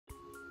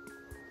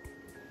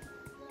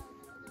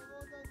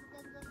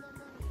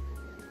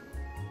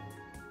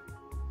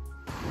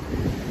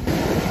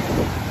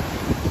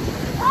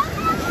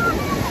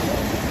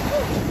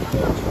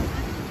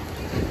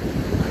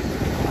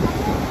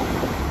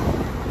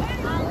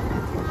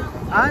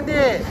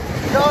Andy,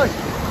 Josh.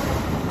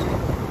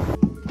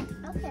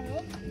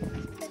 Okay.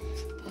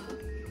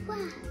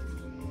 Wow.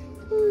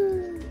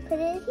 Ooh, put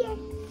it in here.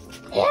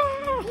 Yeah.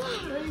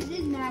 What is this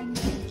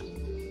magnet?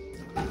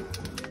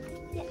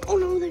 Yeah. Oh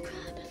no, the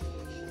crab.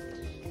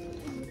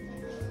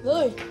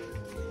 Lily,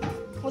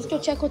 let's go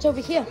check what's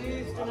over here.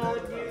 Please do not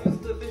use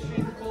the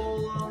fishing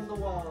pole on the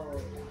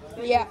wall.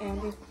 Yeah,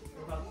 Andy.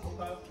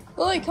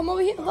 Lily, come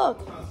over here.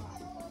 Look. Can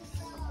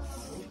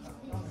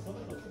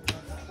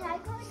I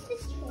go to the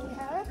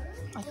chair?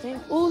 I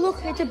think. Oh, look,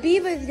 it's a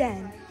beaver's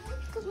den.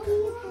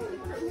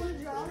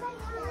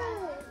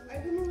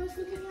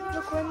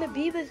 Look, we're in the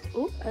beavers.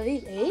 Oh, are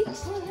these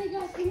eggs?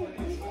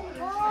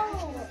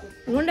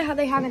 I wonder how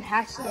they haven't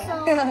hatched yet.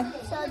 So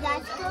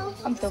that goes.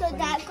 I'm so funny.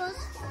 That goes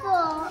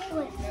for.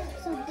 Wait,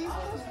 so this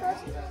goes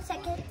first,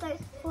 second, third,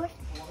 fourth,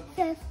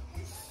 fifth,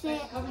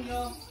 sixth.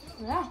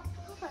 Yeah.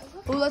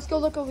 Oh, let's go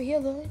look over here,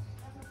 Lily.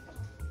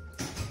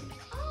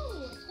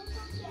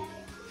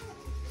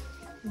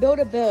 Build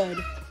a bird.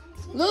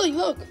 Lily,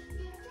 look.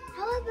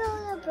 How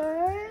about a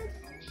bird?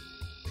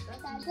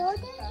 Can I build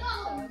it?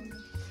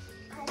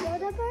 Can I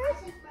build a bird?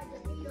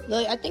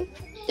 Lily, I think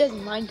there's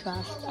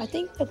Minecraft. I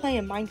think they're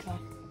playing Minecraft.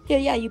 Here,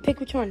 yeah, you pick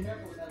which one.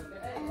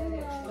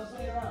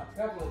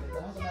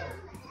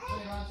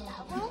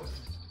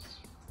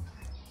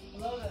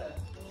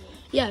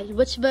 Yeah,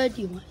 which bird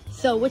do you want?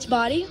 So, which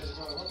body?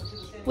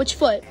 Which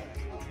foot?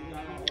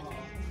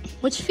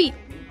 Which feet?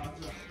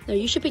 No,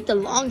 you should pick the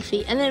long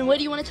feet. And then where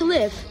do you want it to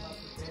live?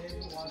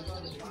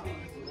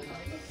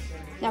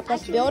 Now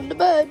press build the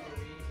bird.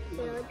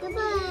 Build the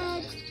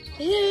bird.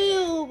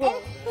 Ew.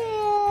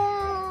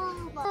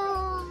 Ew.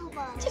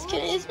 Just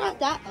kidding, it's not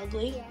that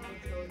ugly.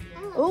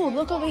 Oh,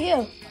 look over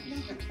here.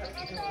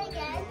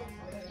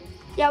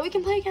 Yeah, we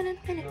can play again in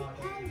a minute.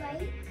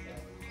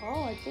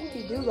 Oh, I think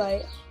you do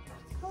right.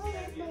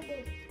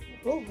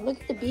 Oh, look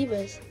at the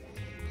beavers.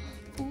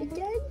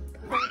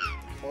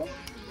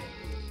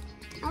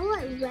 I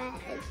want red.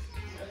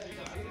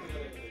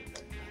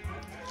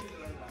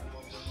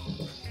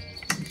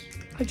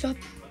 I dropped.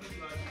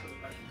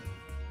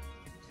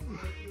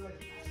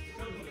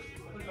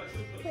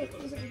 Wait,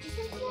 is it just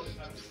like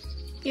that?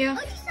 Yeah.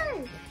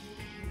 Oji-san!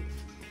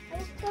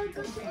 Let's go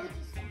to Oji-san.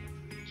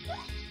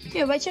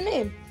 Yeah, what's your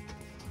name?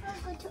 Let's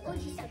go to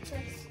Oji-san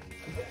first.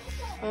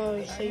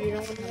 Oh, so you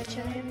don't want to write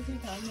your name?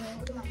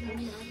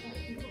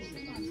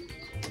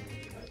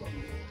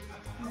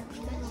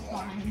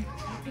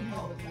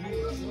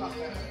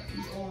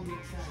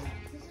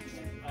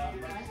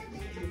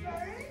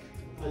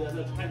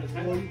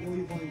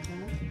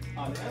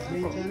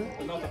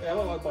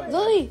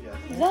 Lily,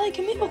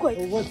 come here real quick.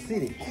 What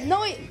city?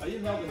 No, wait.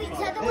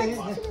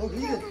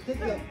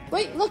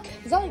 Wait, look.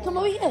 Zelly, come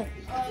over here.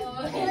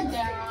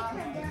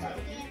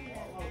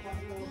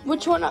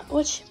 Which one?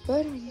 Which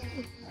bird?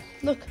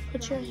 Look,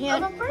 put your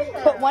hand.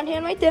 Put one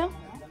hand right there.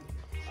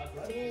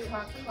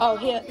 Oh,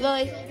 here.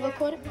 Lily, look,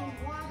 hold it.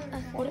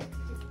 Hold it.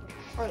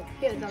 All right,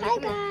 here, Zelly. Hi,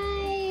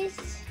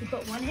 guys. You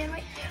put one hand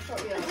right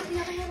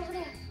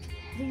there.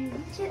 Do you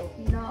reach it?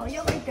 No,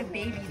 you're like the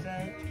baby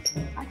bird.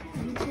 I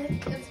can reach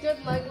it. It's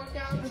good leg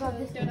workout. So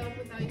just get up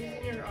without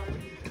using your arm.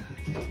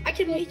 I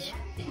can reach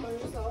On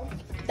yourself.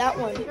 that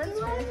one.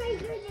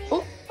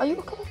 Oh, are you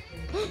okay?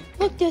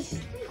 Look,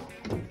 this.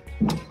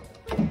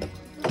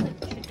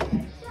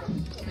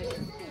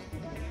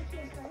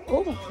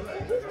 Oh.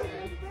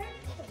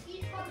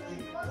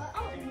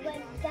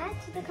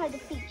 That's the kind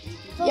of feet.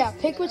 Yeah,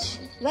 pick which.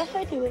 Let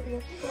her do it.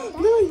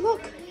 Lily,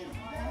 look.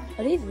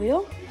 Are these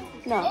real?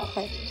 No,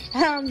 okay.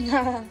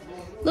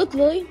 Look,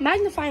 Lily,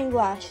 magnifying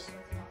glass.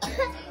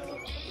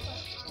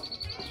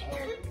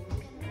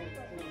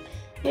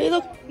 Lily,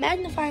 look,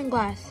 magnifying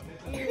glass.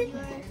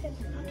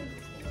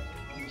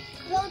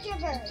 Close your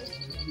bird.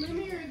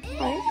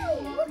 Right?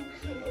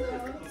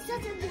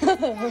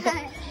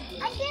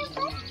 I can't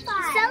find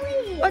that.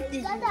 Sally. What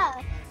did you-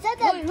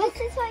 Zada, Lily, look,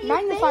 this is what you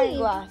magnifying made.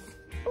 glass.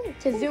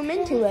 To zoom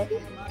into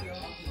it.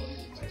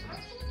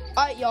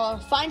 Alright, y'all,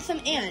 find some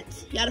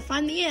ants. You gotta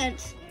find the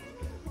ants.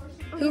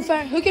 Who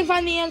can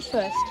find the ants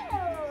first?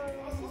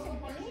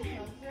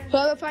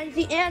 Whoever finds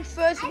the ants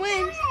first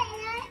wins.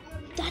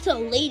 That's a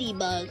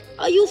ladybug.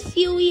 Are you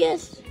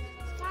serious?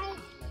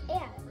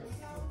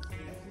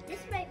 This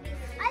might be.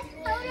 I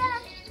found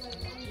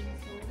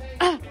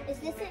Ah, Is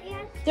this an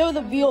ant? they're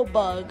the real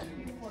bug.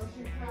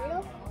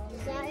 Real?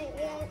 Is that an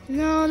ant?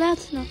 No,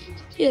 that's not.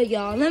 Here,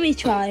 y'all, let me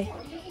try.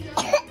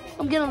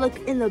 I'm gonna look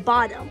in the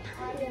bottom.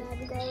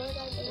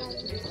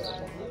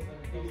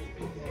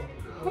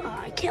 Huh,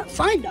 I can't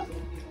find them.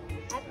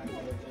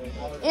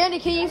 Andy,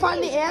 can you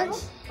find the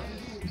ants?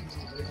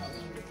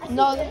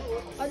 No,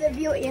 Are there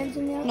real ants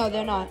in there? no,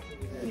 they're not.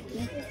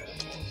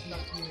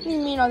 What do you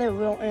mean are there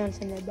real ants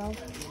in there, bro? I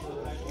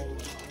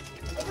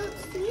don't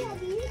see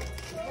any.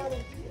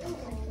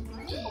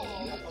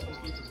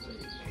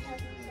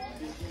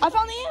 I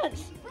found the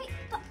ants. Wait,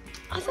 but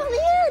I found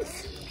the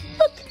ants.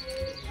 Look,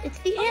 it's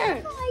the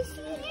ants. I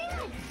see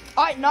ants.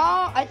 All right,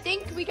 now I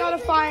think we gotta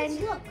find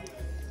Look,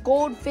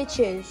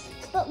 goldfishes.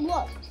 but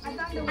look.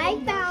 I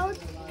found.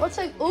 What's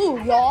like? Ooh,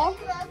 y'all.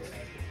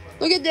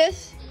 Look at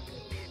this.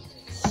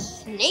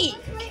 Snake.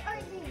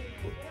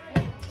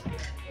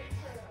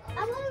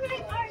 I want to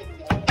write our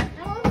name.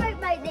 I want to write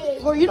my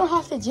name. Well, you don't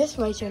have to just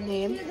write your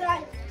name.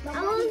 I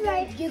want to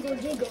write Jiggle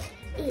Jiggle.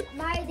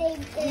 My name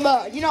is.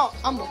 But, you know,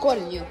 I'm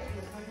recording you.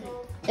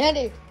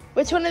 Andy,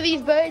 which one of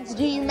these birds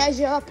do you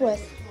measure up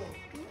with?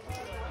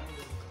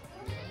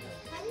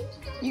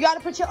 You got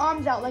to put your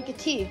arms out like a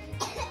T.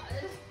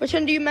 Which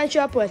one do you measure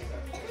up with?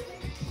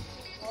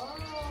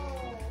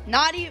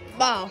 Not even.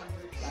 Wow.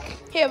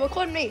 Here,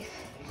 record me.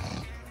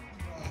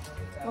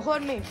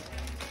 Record me.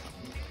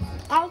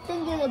 I was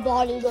thinking the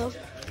body though.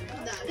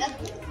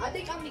 I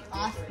think I'm the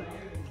Oscar.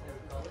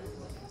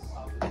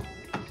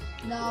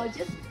 No,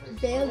 just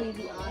barely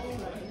the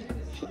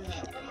Oscar.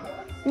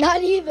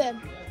 Not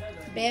even.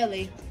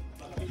 Barely.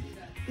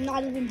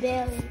 Not even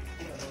barely.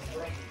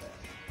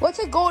 What's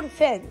a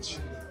goldfinch?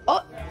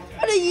 Oh,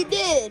 what you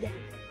did?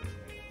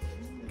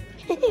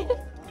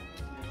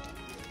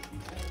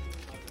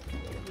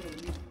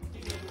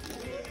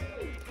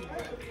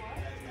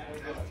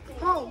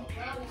 Home.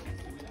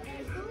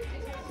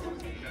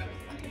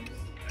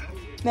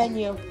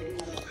 Menu.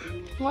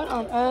 What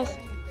on earth?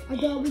 I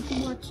doubt we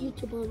can watch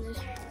YouTube on this.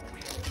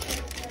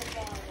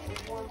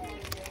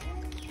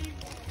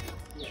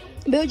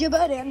 Build your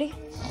bird, Andy.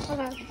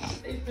 Okay.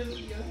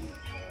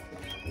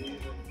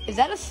 Is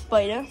that a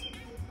spider?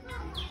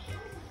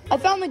 I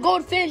found the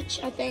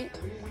goldfinch, I think.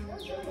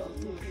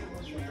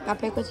 Now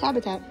pick what's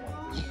habitat.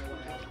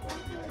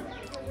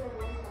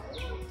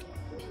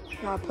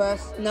 Not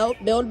purse. Nope,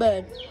 build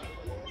bird.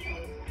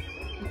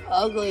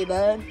 Ugly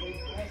bird.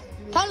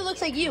 Kind of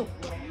looks like you.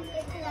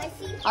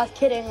 I was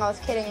kidding, I was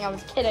kidding, I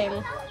was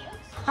kidding.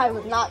 I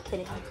was not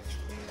kidding.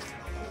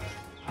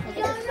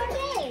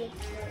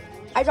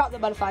 I dropped the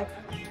butterfly.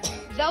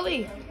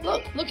 Zoe,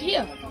 look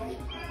here.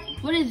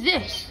 What is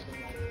this?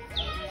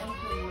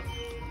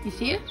 You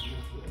see it?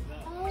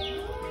 Oh,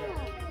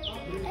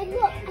 yeah. And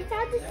look, I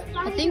found this spider.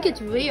 I think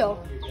it's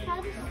real. I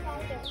found this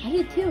spider. I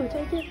did too, it's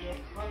right there.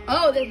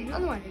 Oh, there's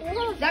another one.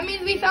 That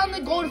means we found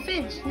the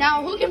goldfinch.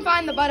 Now, who can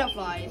find the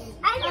butterflies?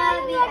 I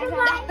found the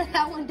butterfly.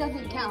 That one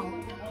doesn't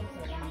count.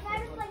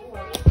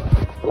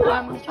 Oh, I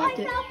almost dropped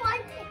it.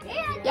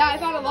 Yeah, I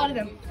found a lot of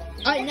them.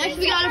 All right, next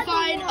we gotta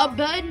find a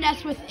bird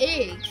nest with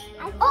eggs.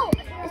 Oh,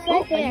 it's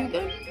right Are there. you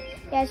good?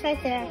 Yeah, it's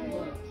right there.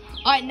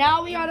 All right,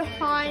 now we gotta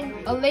find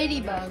a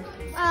ladybug.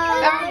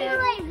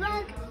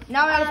 Ladybug.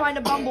 Now we gotta find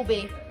a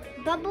bumblebee.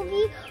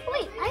 Bumblebee.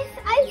 Wait,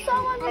 I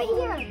saw one right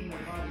here.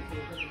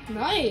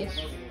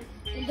 Nice.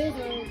 There's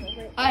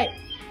one. All right,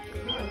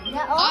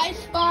 I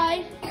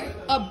spy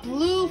a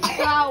blue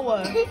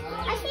flower.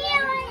 I see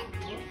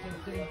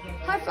it.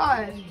 High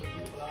five.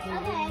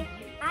 Okay.